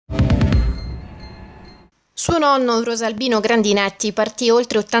Suo nonno Rosalbino Grandinetti partì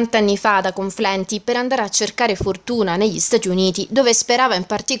oltre 80 anni fa da Conflenti per andare a cercare fortuna negli Stati Uniti, dove sperava in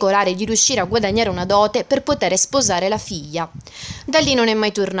particolare di riuscire a guadagnare una dote per poter sposare la figlia. Da lì non è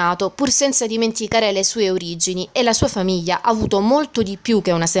mai tornato, pur senza dimenticare le sue origini, e la sua famiglia ha avuto molto di più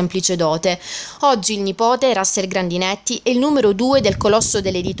che una semplice dote. Oggi il nipote, Russell Grandinetti, è il numero 2 del colosso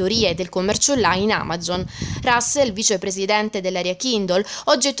dell'editoria e del commercio online Amazon. Russell, vicepresidente dell'area Kindle,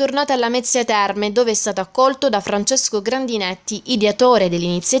 oggi è tornato alla Lamezia Terme, dove è stato accolto da Francesco Grandinetti, ideatore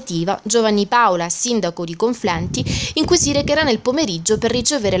dell'iniziativa, Giovanni Paola, sindaco di Conflenti, in cui si recherà nel pomeriggio per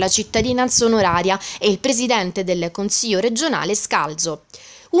ricevere la cittadinanza onoraria, e il presidente del Consiglio regionale Scalzo.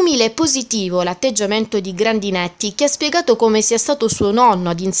 Umile e positivo l'atteggiamento di Grandinetti, che ha spiegato come sia stato suo nonno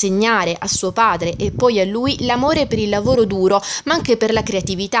ad insegnare a suo padre e poi a lui l'amore per il lavoro duro, ma anche per la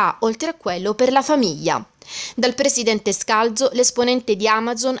creatività, oltre a quello per la famiglia. Dal presidente Scalzo, l'esponente di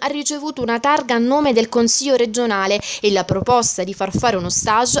Amazon ha ricevuto una targa a nome del Consiglio regionale e la proposta di far fare uno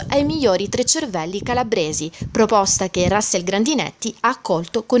stage ai migliori 3 cervelli calabresi, proposta che Russell Grandinetti ha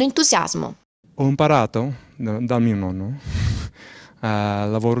accolto con entusiasmo. Ho imparato dal mio nonno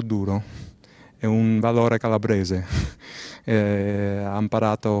lavoro duro, è un valore calabrese, ha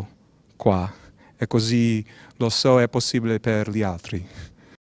imparato qua e così lo so è possibile per gli altri.